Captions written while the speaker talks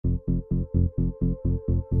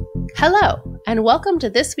Hello, and welcome to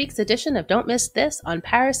this week's edition of Don't Miss This on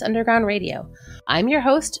Paris Underground Radio. I'm your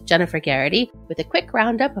host, Jennifer Garrity, with a quick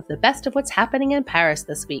roundup of the best of what's happening in Paris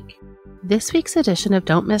this week. This week's edition of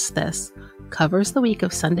Don't Miss This covers the week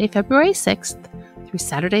of Sunday, February 6th through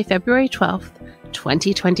Saturday, February 12th,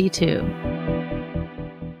 2022.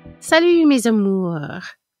 Salut mes amours!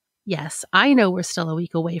 Yes, I know we're still a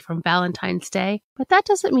week away from Valentine's Day, but that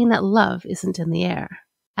doesn't mean that love isn't in the air.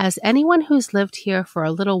 As anyone who's lived here for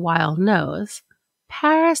a little while knows,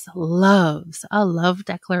 Paris loves a love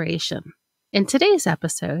declaration. In today's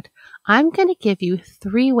episode, I'm going to give you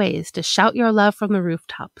 3 ways to shout your love from the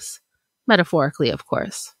rooftops. Metaphorically, of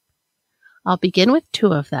course. I'll begin with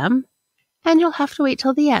 2 of them, and you'll have to wait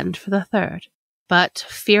till the end for the 3rd. But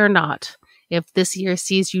fear not, if this year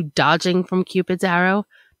sees you dodging from Cupid's arrow,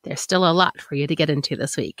 there's still a lot for you to get into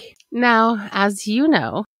this week. Now, as you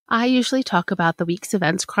know, I usually talk about the week's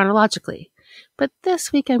events chronologically, but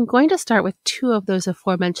this week I'm going to start with 2 of those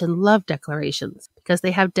aforementioned love declarations because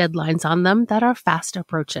they have deadlines on them that are fast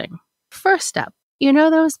approaching. First up, you know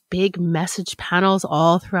those big message panels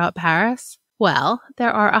all throughout Paris? Well,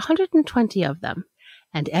 there are 120 of them,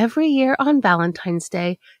 and every year on Valentine's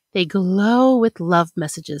Day, they glow with love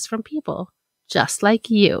messages from people just like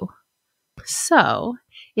you. So,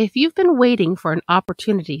 if you've been waiting for an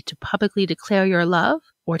opportunity to publicly declare your love,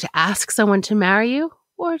 or to ask someone to marry you,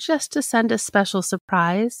 or just to send a special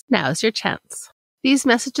surprise, now's your chance. These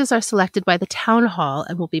messages are selected by the town hall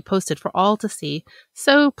and will be posted for all to see,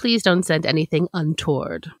 so please don't send anything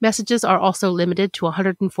untoward. Messages are also limited to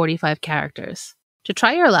 145 characters. To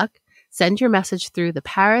try your luck, send your message through the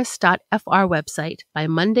paris.fr website by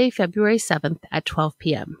Monday, February 7th at 12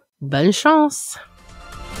 p.m. Bonne chance!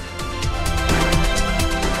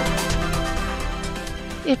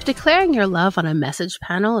 If declaring your love on a message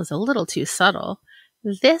panel is a little too subtle,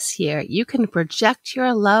 this year you can project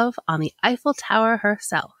your love on the Eiffel Tower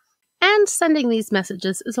herself. And sending these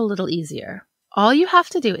messages is a little easier. All you have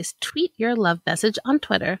to do is tweet your love message on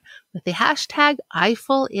Twitter with the hashtag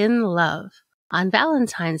EiffelInLove. On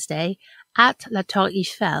Valentine's Day, at La Tour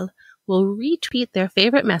Eiffel will retweet their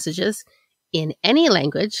favorite messages in any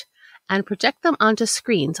language and project them onto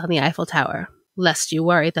screens on the Eiffel Tower. Lest you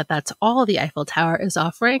worry that that's all the Eiffel Tower is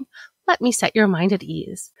offering, let me set your mind at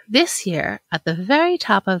ease. This year, at the very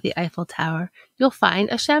top of the Eiffel Tower, you'll find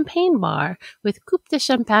a champagne bar with Coupe de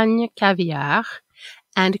Champagne Caviar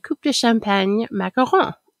and Coupe de Champagne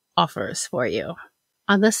Macaron offers for you.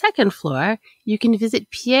 On the 2nd floor, you can visit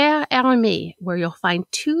Pierre Hermé, where you'll find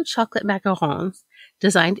 2 chocolate macarons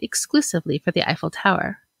designed exclusively for the Eiffel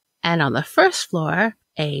Tower. And on the 1st floor,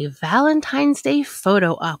 a Valentine's Day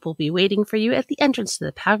photo op will be waiting for you at the entrance to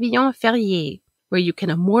the Pavillon Ferrier, where you can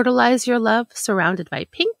immortalize your love surrounded by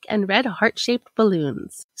pink and red heart-shaped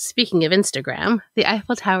balloons. Speaking of Instagram, the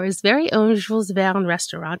Eiffel Tower's very own Jules Verne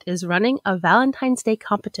restaurant is running a Valentine's Day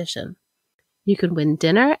competition. You can win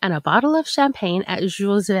dinner and a bottle of champagne at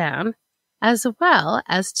Jules Verne, as well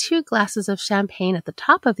as 2 glasses of champagne at the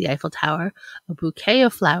top of the Eiffel Tower, a bouquet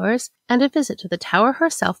of flowers, and a visit to the tower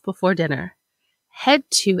herself before dinner. Head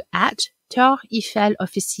to @Tour Eiffel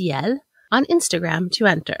Officiel on Instagram to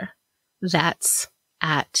enter. That's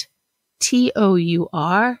at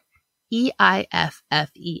TOUREIFFEL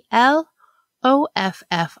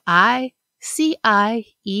OFFICIELLE.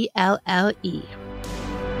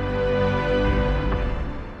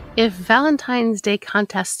 If Valentine's Day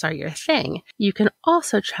contests are your thing, you can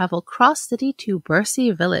also travel cross-city to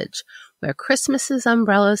Bercy Village, where Christmas's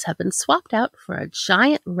umbrellas have been swapped out for a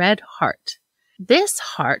giant red heart. This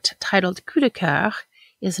heart, titled Coup de Coeur,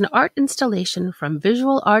 is an art installation from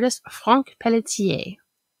visual artist Franck Pelletier.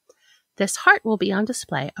 This heart will be on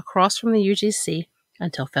display across from the UGC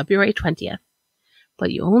until February 20th.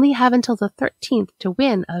 But you only have until the 13th to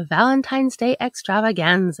win a Valentine's Day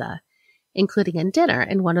extravaganza, including a dinner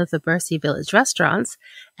in one of the Bercy Village restaurants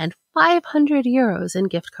and €500 in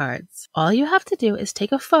gift cards. All you have to do is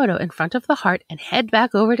take a photo in front of the heart and head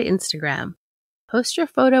back over to Instagram. Post your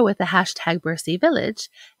photo with the hashtag Bercy Village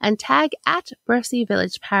and tag @Bercy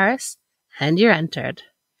Village Paris, and you're entered.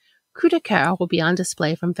 Coup de Coeur will be on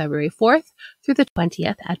display from February 4th through the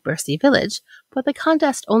 20th at Bercy Village, but the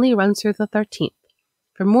contest only runs through the 13th.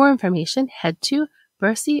 For more information, head to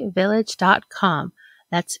bercyvillage.com.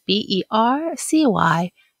 That's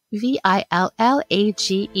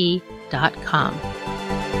BERCYVILLAGE.com.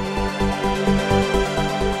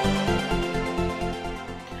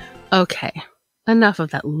 Okay. Enough of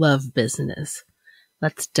that love business.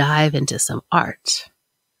 Let's dive into some art.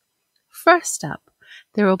 First up,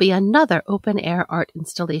 there will be another open-air art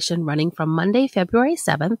installation running from Monday, February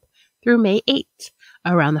 7th through May 8th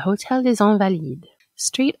around the Hôtel des Invalides.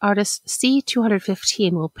 street artist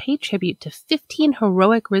C215 will pay tribute to 15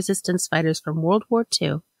 heroic resistance fighters from World War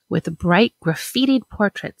II with bright graffitied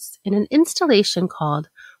portraits in an installation called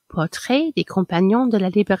Portraits des Compagnons de la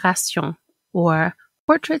Libération, or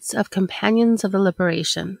Portraits of Companions of the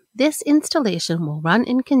Liberation. This installation will run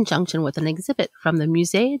in conjunction with an exhibit from the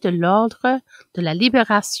Musée de l'Ordre de la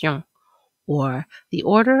Libération, or the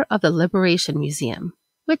Order of the Liberation Museum,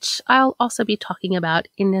 which I'll also be talking about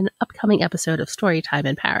in an upcoming episode of Storytime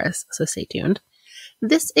in Paris, so stay tuned.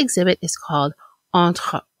 This exhibit is called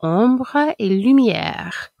Entre ombre et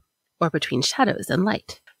lumière, or Between Shadows and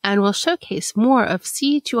Light, and will showcase more of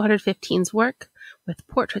C215's work with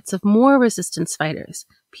portraits of more resistance fighters,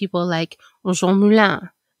 people like Jean Moulin,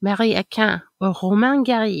 Marais, or Romain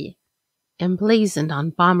Gary, emblazoned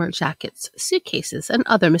on bomber jackets, suitcases, and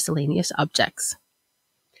other miscellaneous objects.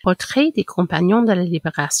 Portraits des Compagnons de la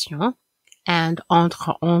Libération and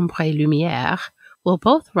Entre ombre et lumière will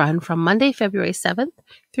both run from Monday, February 7th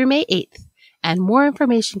through May 8th, and more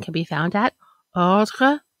information can be found at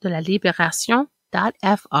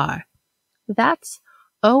ordredelaliberation.fr. That's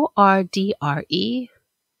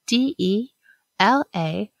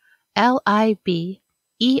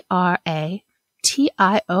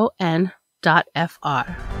ORDREDELIBERATION.fr.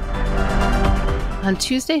 On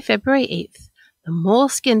Tuesday, February 8th, the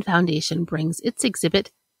Moleskine Foundation brings its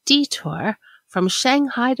exhibit Detour from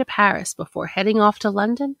Shanghai to Paris before heading off to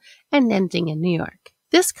London and ending in New York.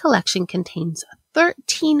 This collection contains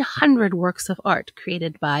 1,300 works of art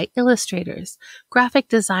created by illustrators, graphic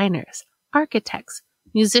designers, architects,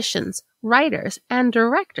 musicians, writers, and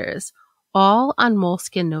directors, all on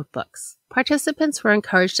Moleskine notebooks. Participants were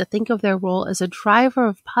encouraged to think of their role as a driver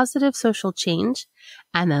of positive social change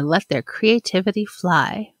and then let their creativity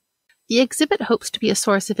fly. The exhibit hopes to be a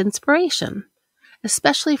source of inspiration,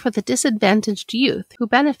 especially for the disadvantaged youth who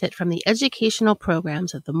benefit from the educational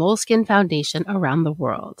programs of the Moleskine Foundation around the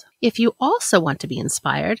world. If you also want to be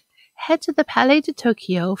inspired, head to the Palais de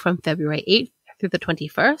Tokyo from February 8th through the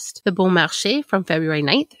 21st, the Bon Marché from February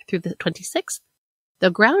 9th through the 26th, the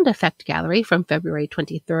Ground Effect Gallery from February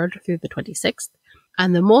 23rd through the 26th,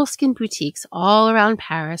 and the Moleskine boutiques all around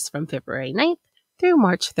Paris from February 9th through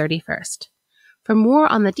March 31st. For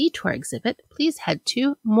more on the Detour exhibit, please head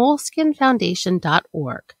to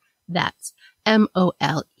moleskinefoundation.org. That's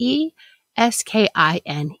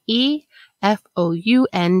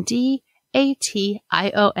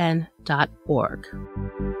MOLESKINEFOUNDATION.org.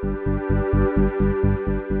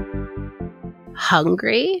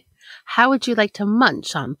 Hungry? How would you like to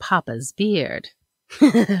munch on Papa's beard?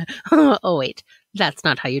 Oh wait, that's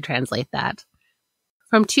not how you translate that.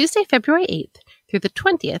 From Tuesday, February 8th through the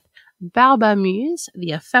 20th, Barbamuse,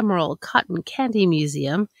 the ephemeral cotton candy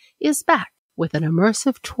museum, is back with an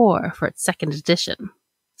immersive tour for its second edition.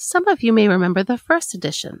 Some of you may remember the first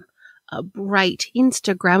edition, a bright,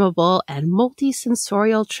 Instagrammable, and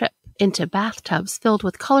multi-sensorial trip into bathtubs filled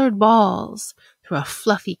with colored balls, through a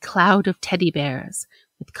fluffy cloud of teddy bears,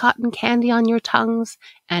 with cotton candy on your tongues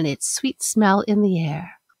and its sweet smell in the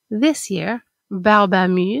air. This year,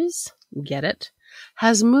 Barbamuse, get it,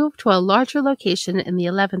 has moved to a larger location in the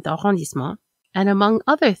 11th arrondissement, and among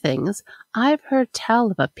other things, I've heard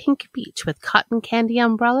tell of a pink beach with cotton candy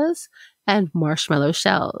umbrellas and marshmallow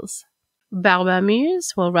shells.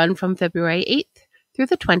 Barbamuse will run from February 8th through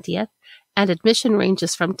the 20th, and admission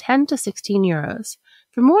ranges from 10 to 16 euros.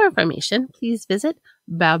 For more information, please visit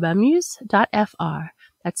barbamuse.fr.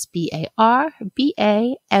 That's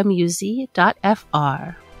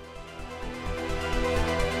BARBAMUZ.fr.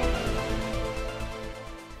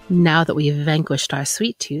 Now that we've vanquished our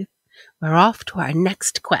sweet tooth, we're off to our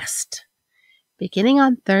next quest. Beginning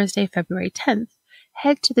on Thursday, February 10th,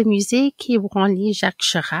 head to the Musée Quai Branly Jacques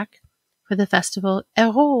Chirac for the festival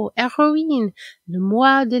Héros, Héroines, le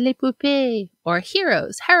mois de l'épopée, or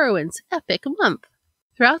Heroes, Heroines, Epic Month.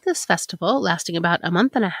 Throughout this festival, lasting about a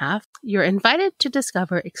month and a half, you're invited to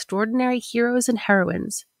discover extraordinary heroes and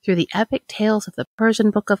heroines through the epic tales of the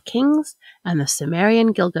Persian Book of Kings and the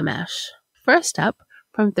Sumerian Gilgamesh. First up,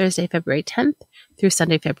 from Thursday, February 10th through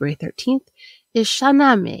Sunday, February 13th, is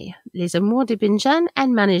Shahnameh, Les Amours de Binjan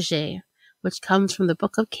and Marais, which comes from the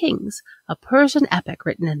Book of Kings, a Persian epic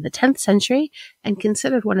written in the 10th century and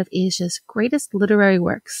considered one of Asia's greatest literary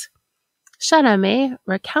works. Shahnameh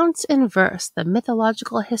recounts in verse the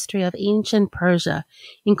mythological history of ancient Persia,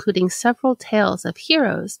 including several tales of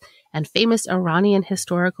heroes and famous Iranian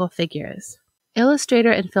historical figures.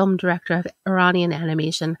 Illustrator and film director of Iranian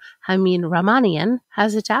animation Hameen Rahmanian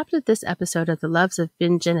has adapted this episode of The Loves of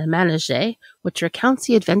Binjan and Marais, which recounts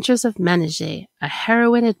the adventures of Marais, a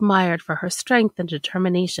heroine admired for her strength and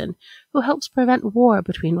determination, who helps prevent war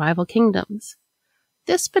between rival kingdoms.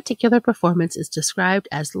 This particular performance is described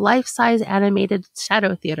as life-size animated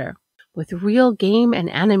shadow theater with real game and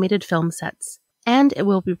animated film sets, and it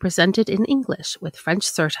will be presented in English with French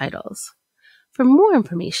surtitles. For more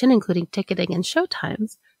information, including ticketing and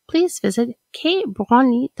showtimes, please visit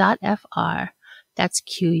quaibranly.fr. That's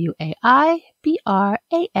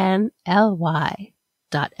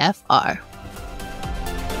QUAIBRANLY.fr.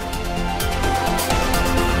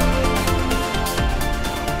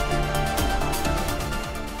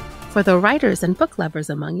 For the writers and book lovers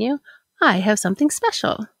among you, I have something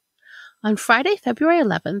special. On Friday, February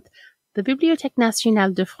 11th, the Bibliothèque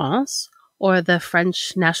Nationale de France, or the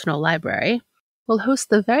French National Library, will host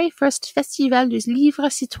the very first Festival du Livre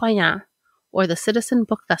Citoyen, or the Citizen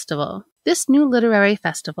Book Festival. This new literary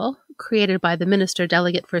festival, created by the Minister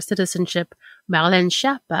Delegate for Citizenship, Marlène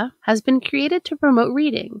Schiappa, has been created to promote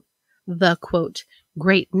reading, the, quote,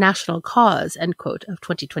 great national cause, end quote, of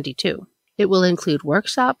 2022. It will include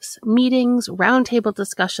workshops, meetings, roundtable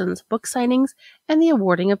discussions, book signings, and the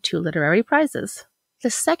awarding of 2 literary prizes. The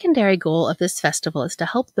secondary goal of this festival is to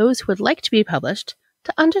help those who would like to be published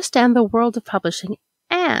to understand the world of publishing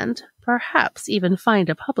and perhaps even find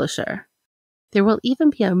a publisher. There will even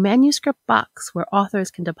be a manuscript box where authors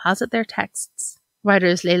can deposit their texts.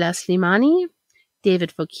 Writers Leila Slimani,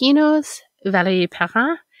 David Fokinos, Valérie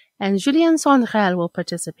Perrin, and Julien Sondrel will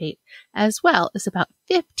participate, as well as about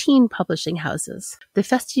 15 publishing houses. The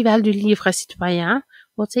Festival du Livre Citoyen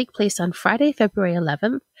will take place on Friday, February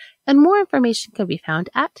 11th, and more information can be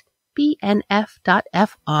found at bnf.fr.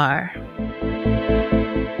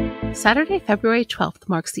 Saturday, February 12th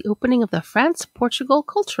marks the opening of the France-Portugal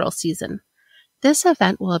cultural season. This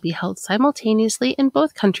event will be held simultaneously in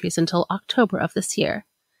both countries until October of this year.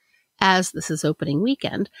 As this is opening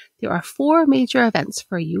weekend, there are 4 major events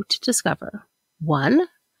for you to discover. 1.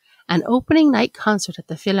 An opening night concert at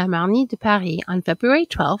the Philharmonie de Paris on February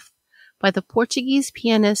 12th by the Portuguese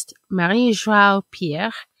pianist Marais João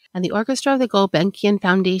Pierre and the orchestra of the Gulbenkian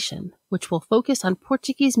Foundation, which will focus on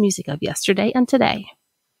Portuguese music of yesterday and today.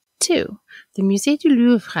 2. The Musée du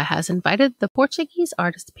Louvre has invited the Portuguese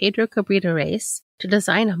artist Pedro Cabrita Reis to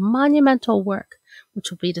design a monumental work, which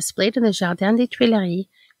will be displayed in the Jardin des Tuileries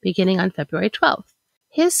beginning on February 12th.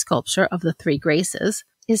 His sculpture of the 3 Graces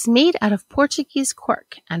is made out of Portuguese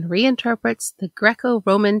cork and reinterprets the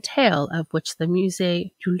Greco-Roman tale of which the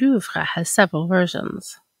Musée du Louvre has several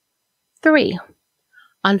versions. 3.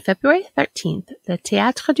 On February 13th, the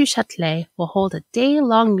Théâtre du Châtelet will hold a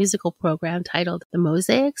day-long musical program titled The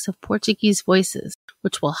Mosaics of Portuguese Voices,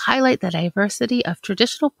 which will highlight the diversity of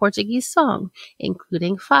traditional Portuguese song,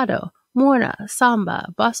 including fado, morna,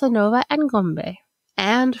 samba, bossa nova, and gombe.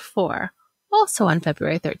 And 4. Also on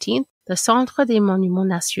February 13th, the Centre des Monuments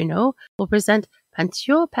Nationaux will present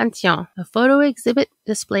Pantio Pantheon, a photo exhibit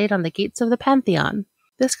displayed on the gates of the Pantheon.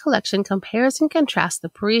 This collection compares and contrasts the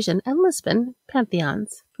Parisian and Lisbon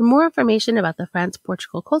Pantheons. For more information about the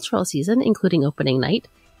France-Portugal cultural season, including opening night,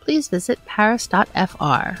 please visit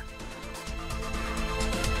paris.fr.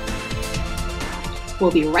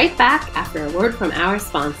 We'll be right back after a word from our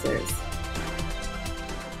sponsors.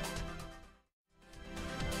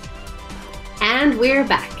 And we're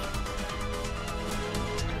back.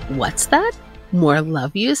 What's that? More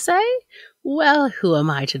love, you say? Well, who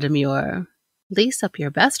am I to demur? Lace up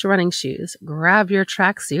your best running shoes, grab your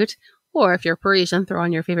tracksuit, or if you're Parisian, throw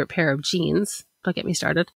on your favorite pair of jeans. Don't get me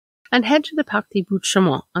started. And head to the Parc des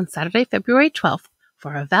Buttes-Chaumont on Saturday, February 12th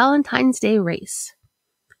for a Valentine's Day race.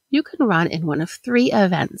 You can run in one of 3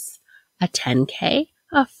 events, a 10K,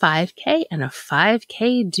 a 5K, and a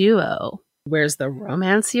 5K duo. Where's the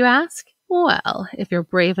romance, you ask? Well, if you're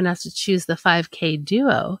brave enough to choose the 5K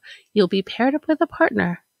duo, you'll be paired up with a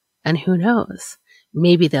partner. And who knows,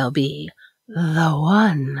 maybe they'll be the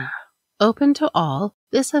one. Open to all,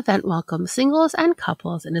 this event welcomes singles and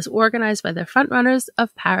couples and is organized by the Frontrunners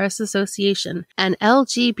of Paris Association, an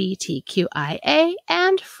LGBTQIA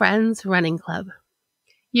and Friends running club.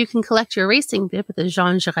 You can collect your racing bib at the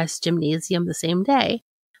Jean Jaurès Gymnasium the same day,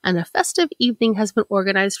 and a festive evening has been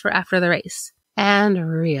organized for after the race. And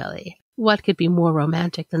really, what could be more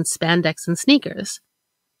romantic than spandex and sneakers?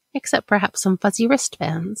 Except perhaps some fuzzy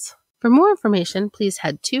wristbands. For more information, please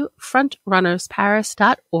head to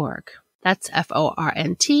frontrunnersparis.org. That's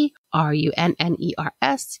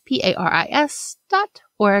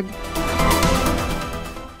FORNTRUNNERSPARIS.org.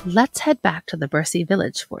 Let's head back to the Bercy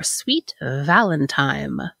Village for Sweet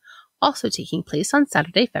Valentine, also taking place on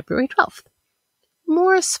Saturday, February 12th.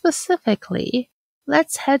 More specifically,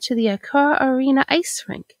 let's head to the Accor Arena ice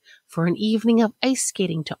rink for an evening of ice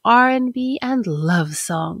skating to R&B and love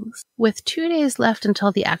songs. With 2 days left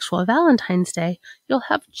until the actual Valentine's Day, you'll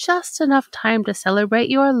have just enough time to celebrate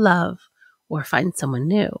your love or find someone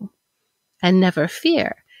new. And never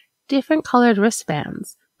fear, different colored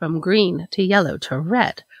wristbands, from green to yellow to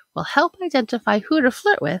red, will help identify who to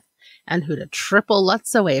flirt with and who to triple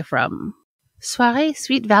Lutz away from. Soirée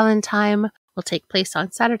Sweet Valentine will take place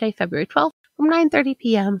on Saturday, February 12th from 9:30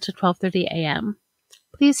 p.m. to 12:30 a.m.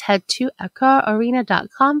 Please head to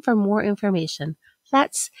accorearena.com for more information.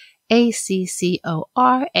 That's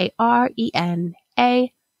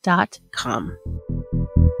accorearena.com.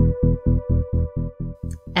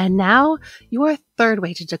 And now, your third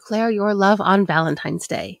way to declare your love on Valentine's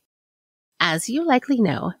Day. As you likely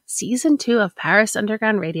know, Season 2 of Paris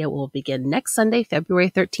Underground Radio will begin next Sunday, February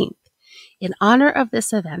 13th. In honor of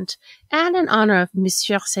this event, and in honor of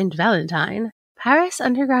Monsieur Saint Valentine, Paris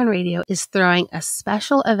Underground Radio is throwing a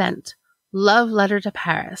special event, Love Letter to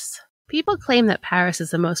Paris. People claim that Paris is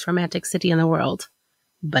the most romantic city in the world.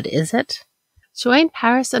 But is it? Join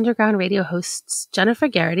Paris Underground Radio hosts Jennifer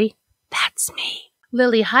Garrity, that's me,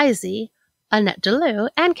 Lily Heisey, Annette Deleu,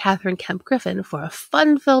 and Catherine Kemp-Griffin for a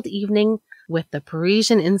fun-filled evening with the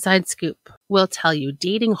Parisian Inside Scoop. We'll tell you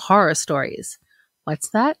dating horror stories. What's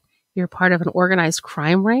that? You're part of an organized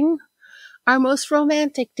crime ring? Our most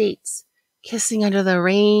romantic dates. Kissing under the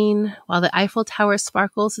rain while the Eiffel Tower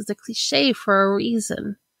sparkles is a cliche for a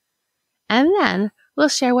reason. And then we'll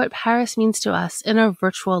share what Paris means to us in a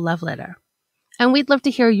virtual love letter. And we'd love to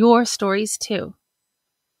hear your stories too.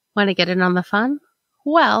 Want to get in on the fun?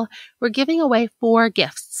 Well, we're giving away 4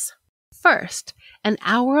 gifts. First, an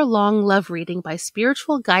hour-long love reading by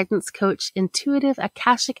spiritual guidance coach, intuitive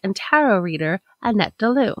Akashic and tarot reader Annette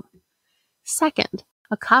Deleu. Second,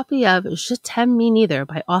 a copy of Je T'aime Me Neither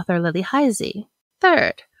by author Lily Heisey.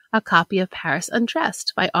 Third, a copy of Paris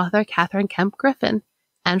Undressed by author Catherine Kemp-Griffin.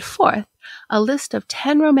 And fourth, a list of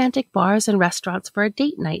 10 romantic bars and restaurants for a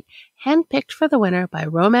date night, handpicked for the winner by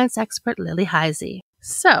romance expert Lily Heisey.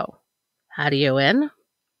 So, how do you win?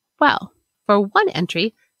 Well, for 1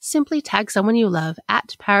 entry, simply tag someone you love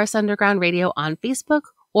at Paris Underground Radio on Facebook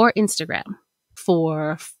or Instagram.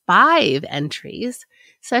 For 5 entries,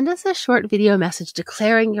 send us a short video message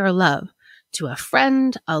declaring your love to a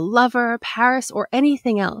friend, a lover, Paris, or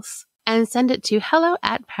anything else, and send it to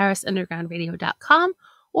hello@parisundergroundradio.com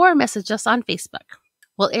or message us on Facebook.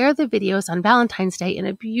 We'll air the videos on Valentine's Day in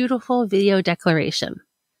a beautiful video declaration.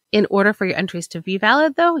 In order for your entries to be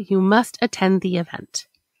valid, though, you must attend the event.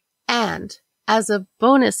 And as a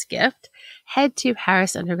bonus gift, head to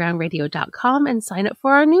parisundergroundradio.com and sign up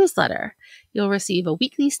for our newsletter. You'll receive a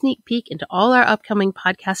weekly sneak peek into all our upcoming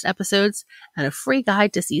podcast episodes and a free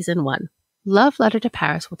guide to Season 1. Love Letter to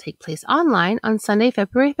Paris will take place online on Sunday,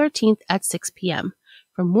 February 13th at 6 p.m.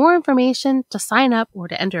 For more information, to sign up, or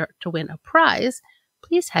to enter to win a prize,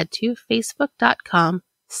 please head to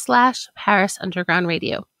facebook.com/Paris Underground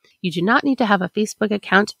Radio. You do not need to have a Facebook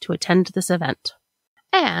account to attend this event.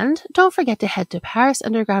 And don't forget to head to Paris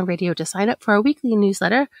Underground Radio to sign up for our weekly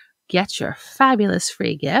newsletter, get your fabulous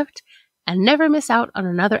free gift, and never miss out on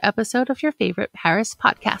another episode of your favorite Paris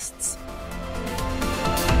podcasts.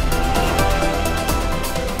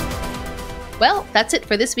 Well, that's it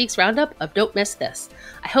for this week's roundup of Don't Miss This.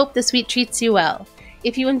 I hope this week treats you well.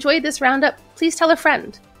 If you enjoyed this roundup, please tell a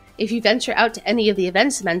friend. If you venture out to any of the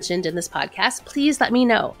events mentioned in this podcast, please let me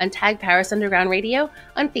know and tag Paris Underground Radio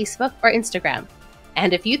on Facebook or Instagram.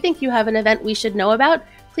 And if you think you have an event we should know about,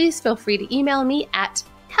 please feel free to email me at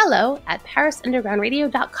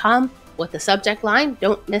hello@parisundergroundradio.com with the subject line,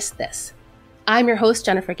 Don't Miss This. I'm your host,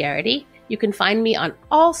 Jennifer Garrity. You can find me on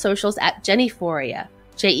all socials at Jennyphoria,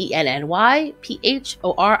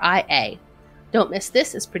 JennyPhoria. Don't Miss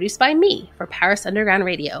This is produced by me for Paris Underground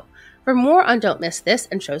Radio. For more on Don't Miss This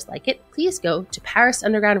and shows like it, please go to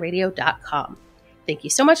parisundergroundradio.com. Thank you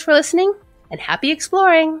so much for listening, and happy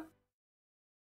exploring!